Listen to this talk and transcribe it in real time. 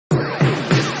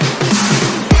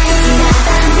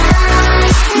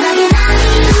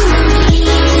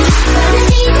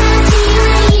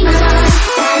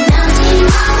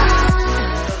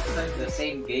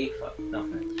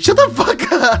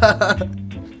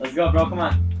Let's go, bro. Come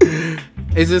on.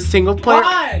 Is this single player?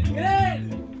 Come on, get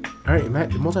in. All right, Matt.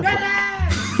 Multiplayer.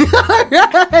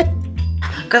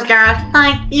 Cause girls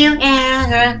like you and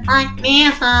girls like me,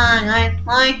 I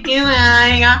like you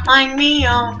and I like me,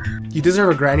 oh. You deserve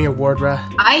a Granny Award, bruh.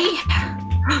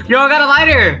 Yo, I got a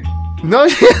lighter. No,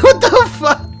 what the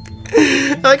fuck?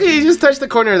 I like how you just touched the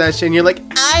corner of that shit and you're like,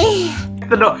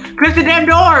 Click the damn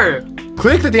door.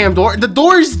 Click the damn door. The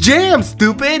door is jammed,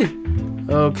 stupid.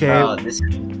 Okay. Bro, this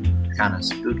is kind of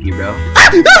spooky, bro.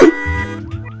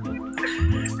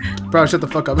 Bro, shut the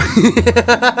fuck up.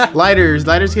 Lighters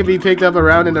can be picked up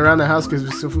around and around the house because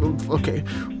we're so. Okay.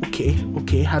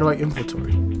 How do I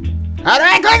inventory? How do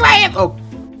I click my info?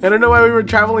 I don't know why we were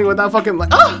traveling without fucking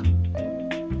like. Oh!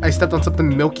 I stepped on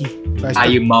something milky.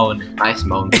 You moaned. Nice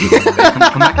moan.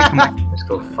 Come back. Let's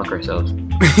go fuck ourselves.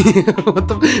 What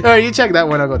the? Alright, you check that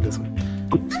one. I'll go this one.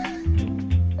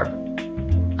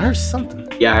 I heard something.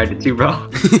 Yeah, I heard it too, bro.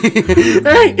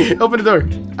 Hey, open the door.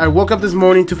 I woke up this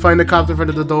morning to find the cops in front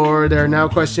of the door. They're now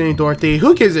questioning Dorothy.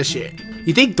 Who gives a shit?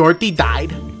 You think Dorothy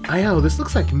died? Ayo, this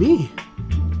looks like me.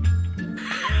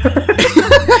 I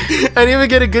didn't even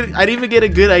get a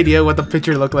good idea what the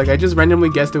picture looked like. I just randomly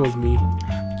guessed it was me.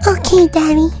 Okay,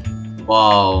 Daddy.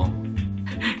 Whoa.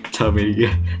 Tell me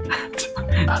again.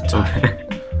 I'll tell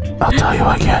you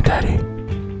again, Daddy.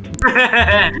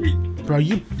 Bro,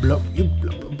 you.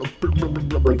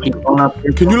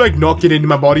 Can you like not get into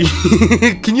my body?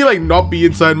 Can you like not be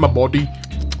inside my body?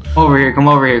 Come over here. Come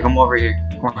on.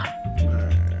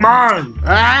 Come on.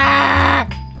 Ah!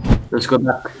 Let's go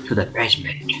back to the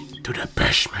basement.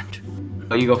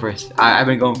 Oh, you go first. I've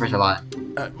been going first a lot.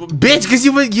 Bitch, cause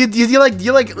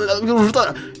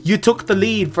you took the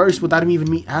lead first without even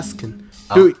me asking.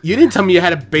 Oh. Dude, you didn't tell me you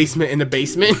had a basement in the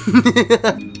basement.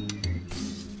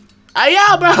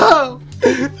 Ayo, bro!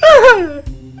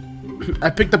 I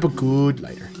picked up a good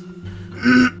lighter.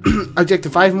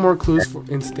 Objective: 5 more clues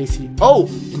in Stacy. Oh,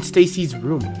 in Stacy's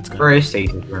room. Where is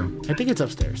Stacy's room? I think it's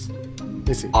upstairs.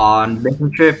 Let's see. On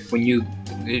mission trip, when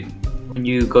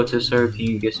you go to surf,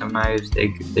 you get some knives.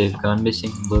 They've gone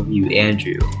missing. Love you,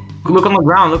 Andrew. Look on the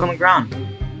ground.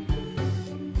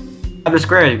 Grab the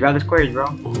squares, bro.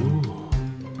 Ooh.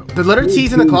 The letter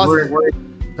T's in the closet.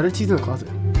 Letter T's in the closet.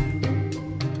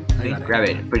 Grab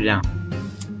it. Put it down.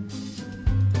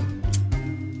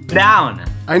 Down.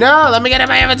 I know. Let me get in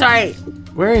my inventory.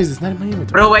 Where is this? Not in my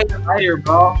inventory. Put away your lighter,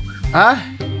 bro. Huh?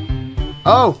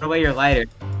 Oh. Put away your lighter.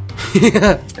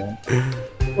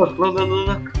 Look.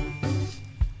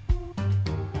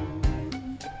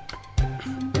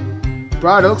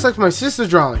 Bro, it looks like my sister's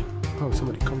drawing. Oh,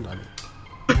 somebody come down here.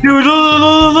 Dude,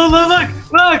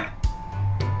 look.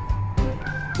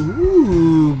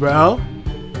 Ooh, bro.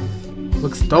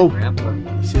 Looks dope.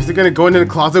 Seriously gonna go into the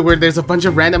closet where there's a bunch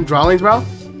of random drawings, bro?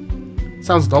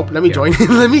 Sounds dope. Let me join.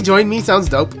 Let me join me. Sounds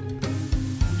dope.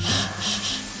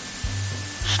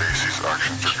 Stacy's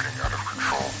actions are getting out of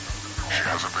control. She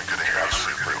hasn't been getting any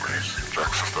sleep lately.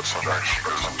 Except that sometimes she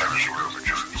just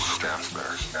stands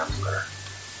there.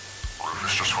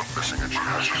 Rufus just went missing and she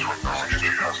hasn't even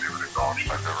acknowledged.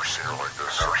 I've never seen her like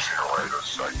this. I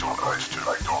don't know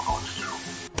what to do.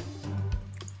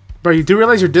 Bro, you do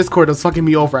realize your Discord was fucking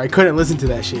me over. I couldn't listen to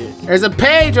that shit. There's a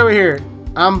page over here.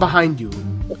 I'm behind you.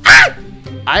 Ah!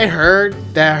 I heard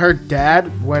that her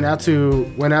dad went out to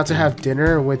have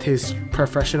dinner with his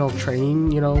professional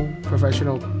training,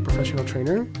 professional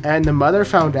trainer, and the mother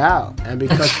found out, and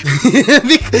because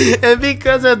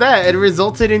because of that, it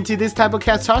resulted into this type of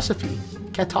catastrophe.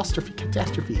 What the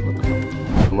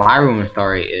fuck? My rumor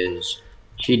story is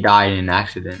she died in an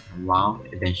accident, wow,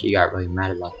 and then she got really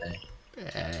mad about that.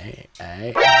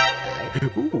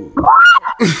 Ooh.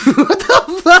 What the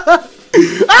fuck?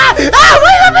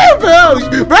 Wait a minute, bro!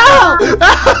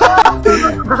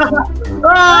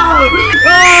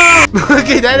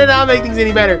 Okay, that did not make things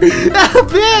any better.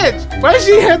 Bitch! Why is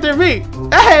she after me?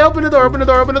 Hey, open the door.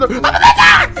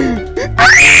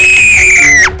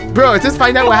 Bro, just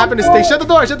find out what happened to Stay. Shut the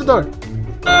door. Shit.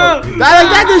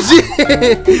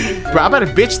 Bro, I'm about to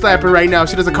bitch slap her right now.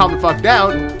 She doesn't calm the fuck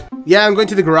down. Yeah, I'm going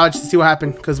to the garage to see what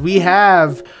happened, because we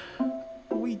don't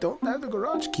have the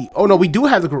garage key. Oh no, we do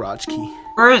have the garage key.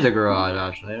 Where is the garage,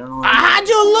 actually? I don't know. I had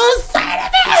you lose sight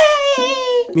of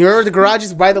it! You remember the garage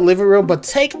is by the living room, but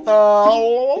take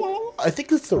the... I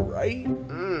think it's the right.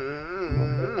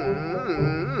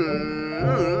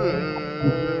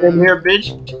 In here,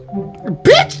 bitch.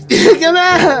 Bitch! Come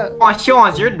on! Oh, she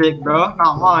wants your dick, bro.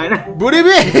 Not mine. Booty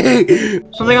big!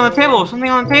 Something on the table.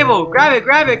 Grab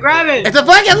it. It's a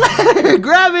fucking letter!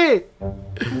 Grab it!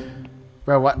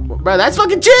 Bro, what? Bro, that's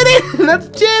fucking cheating! That's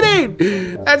cheating!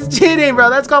 That's cheating, bro.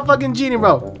 That's called fucking cheating,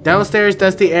 bro. Downstairs,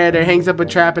 dusty air. There hangs up a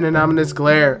trap in an ominous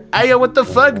glare. Hey, yo, what the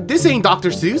fuck? This ain't Dr.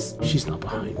 Seuss. She's not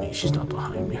behind me. She's not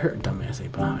behind me. Her dumbass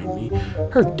ain't behind me.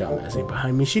 Her dumbass ain't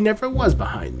behind me. She never was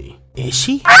behind me. Is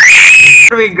she? Where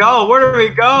do we go? Where do we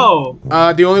go?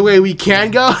 The only way we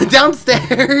can go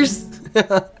downstairs.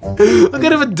 What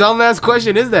kind of a dumbass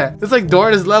question is that? It's like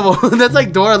Dora's level. That's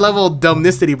like Dora level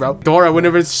dumbnicity, bro. Dora,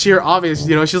 whenever it's sheer obvious,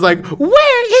 you know, she's like,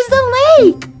 where is the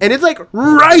lake? And it's like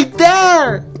right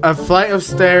there. A flight of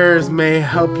stairs may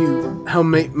help you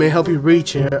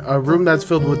reach a room that's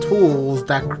filled with tools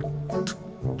that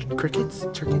crickets,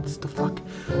 the fuck.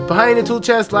 Behind the tool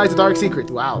chest lies a dark secret.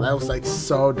 Wow, that was like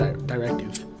so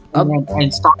directive.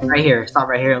 And stop right here. Stop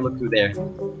right here and look through there.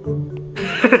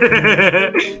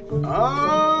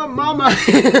 Oh, mama.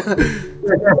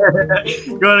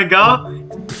 You wanna go?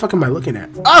 What the fuck am I looking at?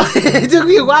 Oh, it took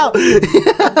me a while.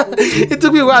 It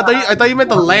took me a while. I thought you meant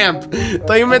the lamp. I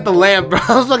thought you meant the lamp, bro.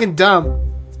 I was fucking dumb.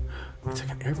 It's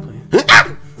like an airplane.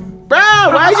 Bro,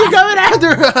 why is you coming after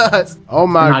us? Oh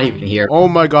my. I'm not even here. Oh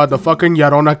my god, the fucking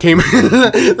Llorona came. la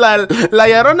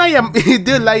Llorona,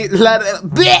 dude,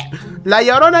 La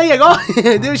Llorona llegó.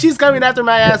 Dude, she's coming after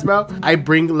my ass, bro. I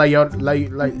bring La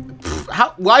Llorona.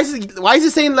 How? Why is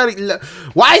it saying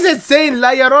why is it saying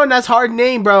La Llorona's hard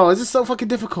name, bro? This is so fucking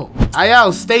difficult.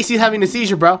 Yo, Stacy's having a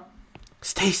seizure, bro.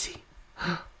 Stacy,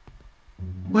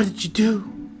 what did you do?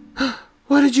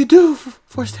 What did you do,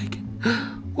 Forsaken?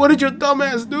 What did your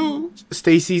dumbass do?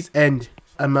 Stacy's end.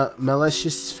 A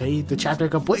malicious fate. The chapter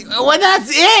complete. Well, that's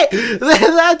it.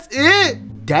 That's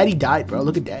it. Daddy died, bro.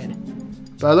 Look at Dad.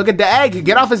 Bro, look at the egg.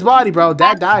 Get off his body, bro.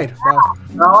 Dad died, bro.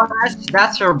 No,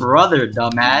 that's her brother,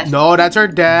 dumbass. No, that's her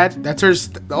dad. That's her.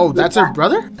 Oh, that's her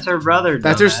brother. That's her brother.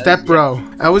 That's her step bro.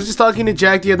 I was just talking to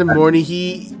Jack the other morning.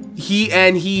 He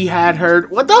had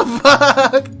heard. What the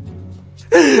fuck?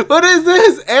 What is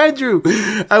this, Andrew?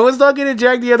 I was talking to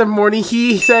Jack the other morning.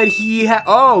 He said he had.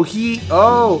 Oh.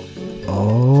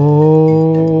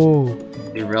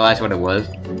 Do you realize what it was?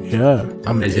 Yeah.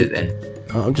 What is it then?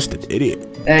 I'm just an idiot.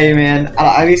 Hey man,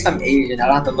 at least I'm Asian. I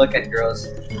don't have to look at girls.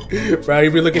 Bro,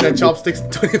 you be looking at chopsticks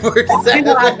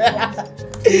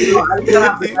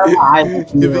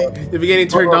 24/7. You'll be getting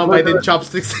turned on by the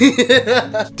chopsticks.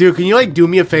 Dude, can you like do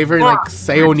me a favor and like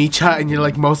say Onichan in your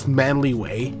like most manly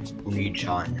way?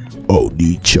 Onichan.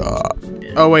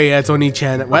 Onichan. Oh wait, yeah, it's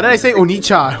Onichan. Why did I say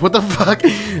Onichan? What the fuck?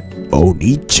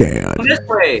 Onichan. This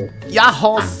way.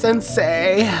 Yahoo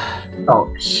Sensei.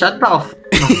 Oh, shut off.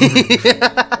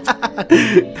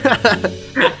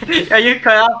 Yeah, you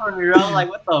cut off from me, bro. Like,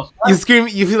 what the fuck? You scream.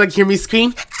 You feel like hear me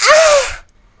scream?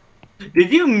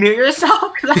 Did you mute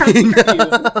yourself? No. I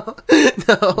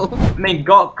mean,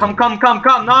 go. Come.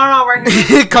 No, right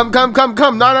here. come.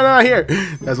 No, here.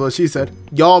 That's what she said.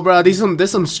 Yo, bro, this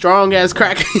some strong ass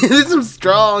crack. This some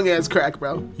strong ass crack,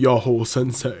 bro. Yahoo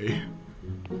Sensei.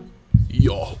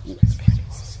 Yo.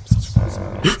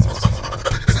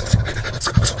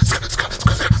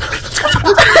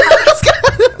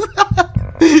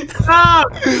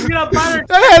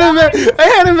 I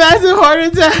had a massive heart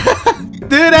attack.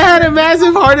 Dude, I had a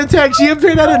massive heart attack. She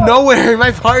appeared out of nowhere and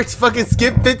my heart's fucking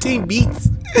skipped 15 beats.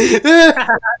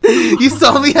 You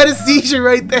saw me had a seizure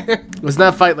right there. Let's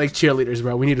not fight like cheerleaders,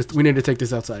 bro. We need to take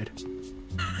this outside.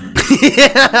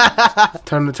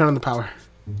 Turn on the power.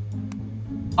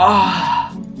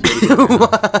 Ah.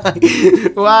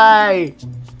 Why?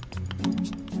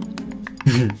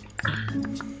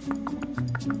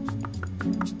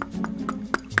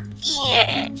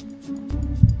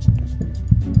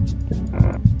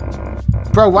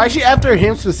 Bro, why is she after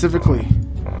him specifically?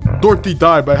 Dorothy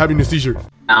died by having a seizure.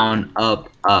 Down, up.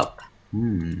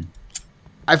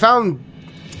 I found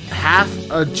half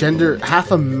a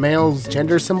male's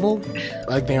gender symbol.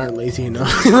 Like they aren't lazy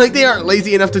enough. Like they aren't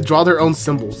lazy enough to draw their own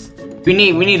symbols. We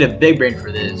need a big brain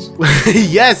for this.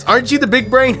 Yes, aren't you the big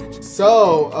brain?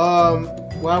 So,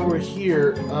 while we're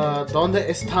here, ¿Dónde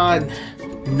están?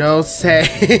 No sé.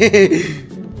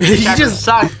 He just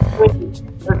sucks.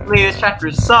 This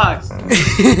chapter sucks.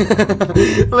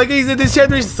 Like he said, this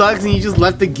chapter sucks, and he just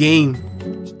left the game.